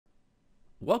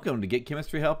Welcome to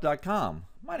GetChemistryHelp.com.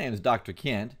 My name is Dr.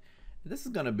 Kent. This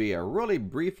is going to be a really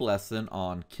brief lesson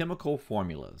on chemical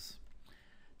formulas.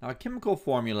 Now, a chemical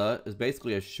formula is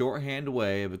basically a shorthand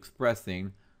way of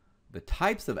expressing the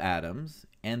types of atoms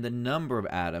and the number of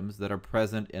atoms that are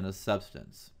present in a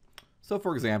substance. So,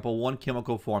 for example, one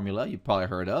chemical formula you've probably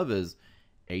heard of is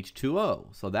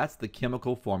H2O. So that's the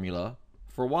chemical formula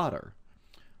for water.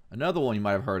 Another one you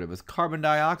might have heard of is carbon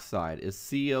dioxide is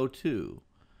CO2.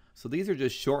 So these are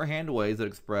just shorthand ways that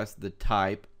express the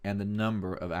type and the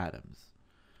number of atoms.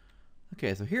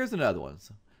 Okay, so here's another one.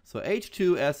 So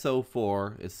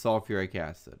H2SO4 is sulfuric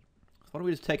acid. So why don't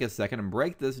we just take a second and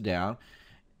break this down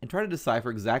and try to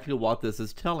decipher exactly what this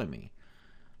is telling me.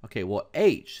 Okay, well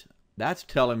H, that's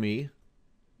telling me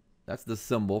that's the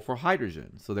symbol for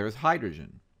hydrogen. So there's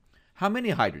hydrogen. How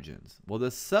many hydrogens? Well,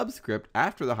 the subscript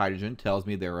after the hydrogen tells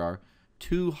me there are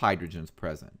 2 hydrogens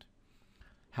present.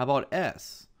 How about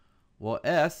S? Well,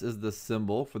 S is the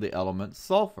symbol for the element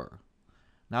sulfur.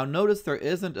 Now notice there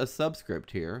isn't a subscript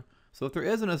here. So if there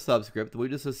isn't a subscript, we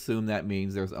just assume that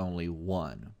means there's only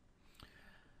one.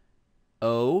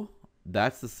 O,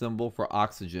 that's the symbol for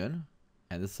oxygen,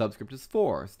 and the subscript is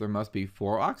 4. So there must be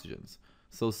 4 oxygens.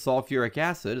 So sulfuric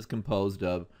acid is composed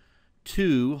of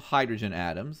 2 hydrogen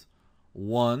atoms,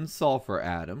 1 sulfur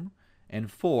atom,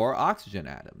 and 4 oxygen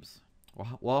atoms.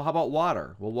 Well, how about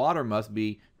water? Well, water must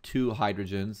be 2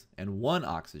 hydrogens and 1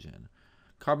 oxygen.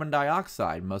 Carbon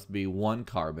dioxide must be 1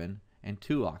 carbon and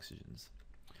 2 oxygens.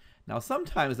 Now,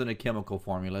 sometimes in a chemical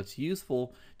formula, it's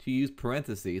useful to use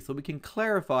parentheses so we can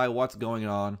clarify what's going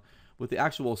on with the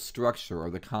actual structure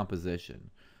or the composition.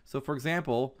 So, for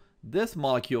example, this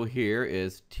molecule here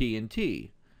is TNT,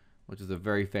 which is a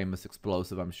very famous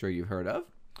explosive I'm sure you've heard of.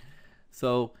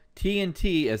 So,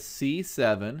 TNT is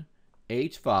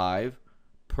C7H5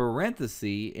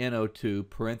 parenthesis NO2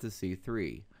 parenthesis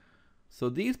 3. So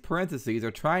these parentheses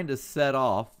are trying to set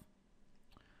off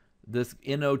this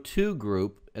NO2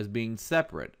 group as being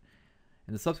separate.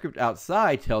 And the subscript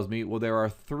outside tells me, well, there are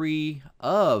 3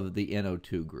 of the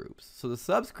NO2 groups. So the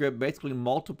subscript basically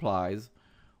multiplies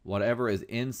whatever is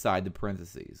inside the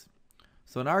parentheses.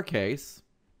 So in our case,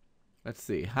 let's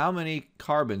see, how many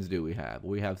carbons do we have?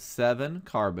 We have 7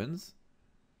 carbons.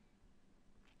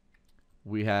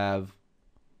 We have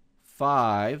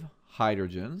 5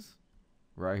 hydrogens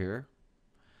right here.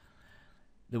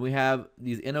 Then we have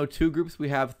these NO2 groups, we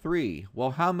have 3.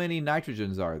 Well, how many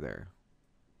nitrogens are there?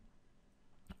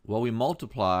 Well, we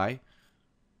multiply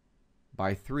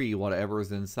by 3 whatever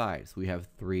is inside. So we have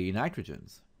 3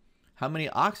 nitrogens. How many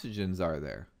oxygens are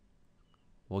there?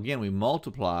 Well, again, we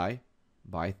multiply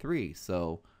by 3.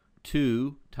 So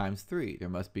 2 times 3. There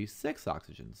must be 6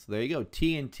 oxygens. So there you go.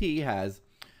 TNT has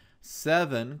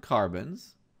 7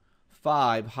 carbons,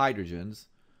 5 hydrogens,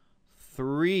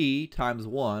 3 times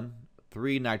 1,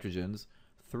 3 nitrogens,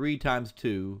 3 times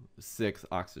 2, 6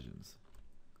 oxygens.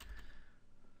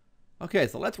 Okay,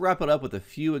 so let's wrap it up with a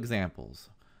few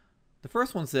examples. The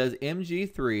first one says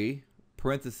Mg3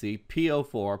 parenthesis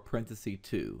PO4 parenthesis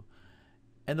 2.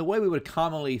 And the way we would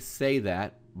commonly say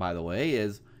that, by the way,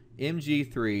 is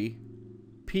Mg3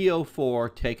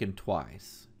 PO4 taken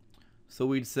twice. So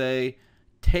we'd say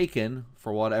taken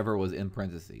for whatever was in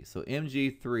parentheses. So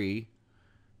Mg3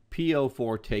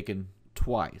 PO4 taken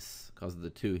twice because of the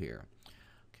 2 here.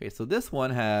 Okay, so this one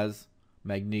has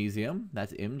magnesium,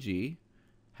 that's Mg,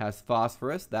 has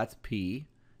phosphorus, that's P,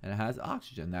 and it has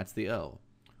oxygen, that's the O.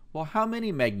 Well, how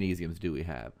many magnesiums do we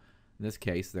have? In this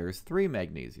case, there's 3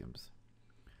 magnesiums.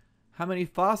 How many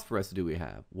phosphorus do we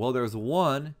have? Well, there's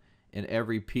 1 in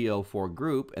every PO4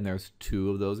 group, and there's 2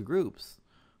 of those groups.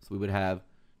 So we would have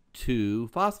 2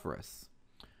 phosphorus.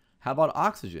 How about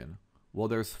oxygen? Well,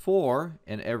 there's 4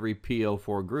 in every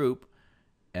PO4 group,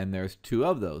 and there's 2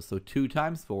 of those. So 2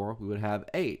 times 4, we would have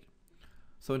 8.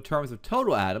 So in terms of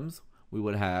total atoms, we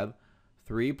would have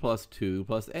 3 plus 2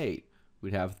 plus 8.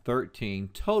 We'd have 13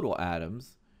 total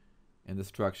atoms in the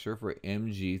structure for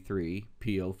Mg3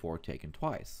 PO4 taken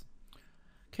twice.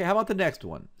 Okay, how about the next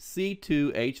one?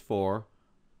 C2H4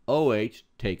 OH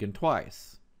taken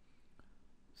twice.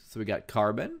 So we got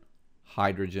carbon,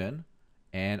 hydrogen,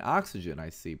 and oxygen I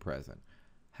see present.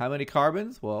 How many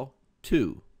carbons? Well,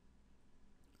 2.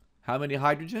 How many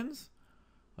hydrogens?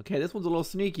 Okay, this one's a little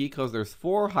sneaky because there's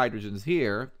 4 hydrogens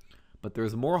here, but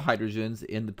there's more hydrogens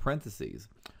in the parentheses.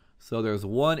 So there's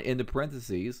 1 in the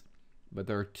parentheses, but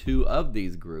there are 2 of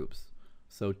these groups.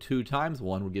 So 2 times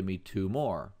 1 would give me 2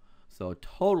 more. So a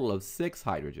total of 6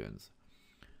 hydrogens.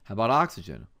 How about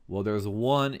oxygen? Well, there's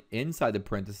 1 inside the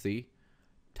parenthesis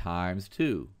times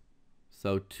 2.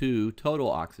 So 2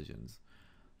 total oxygens.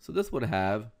 So this would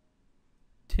have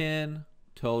 10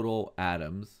 total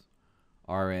atoms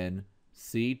are in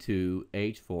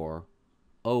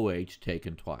C2H4OH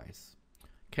taken twice.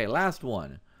 Okay, last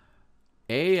one.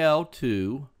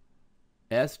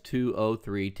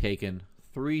 Al2S2O3 taken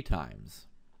 3 times.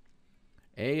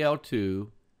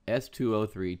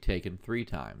 Al2S2O3 taken 3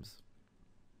 times.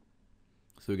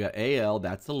 So we got Al,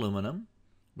 that's aluminum.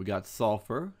 We got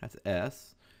sulfur, that's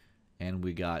S. And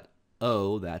we got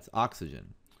O, that's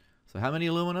oxygen. So how many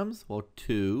aluminums? Well,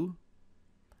 2.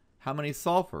 How many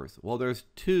sulfurs? Well, there's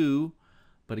 2,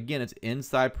 but again, it's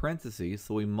inside parentheses,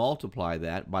 so we multiply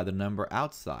that by the number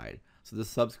outside. So the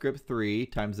subscript 3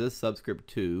 times this subscript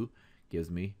 2 gives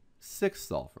me 6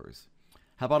 sulfurs.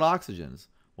 How about oxygens?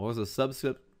 Well, there's a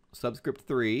subscript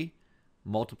 3,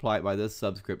 multiply it by this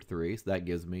subscript 3, so that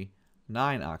gives me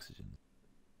 9 oxygens.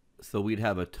 So we'd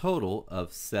have a total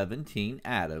of 17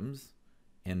 atoms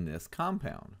in this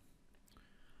compound.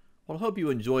 Well, I hope you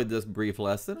enjoyed this brief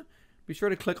lesson. Be sure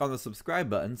to click on the subscribe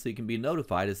button so you can be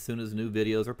notified as soon as new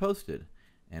videos are posted.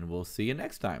 And we'll see you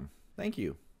next time. Thank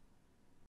you.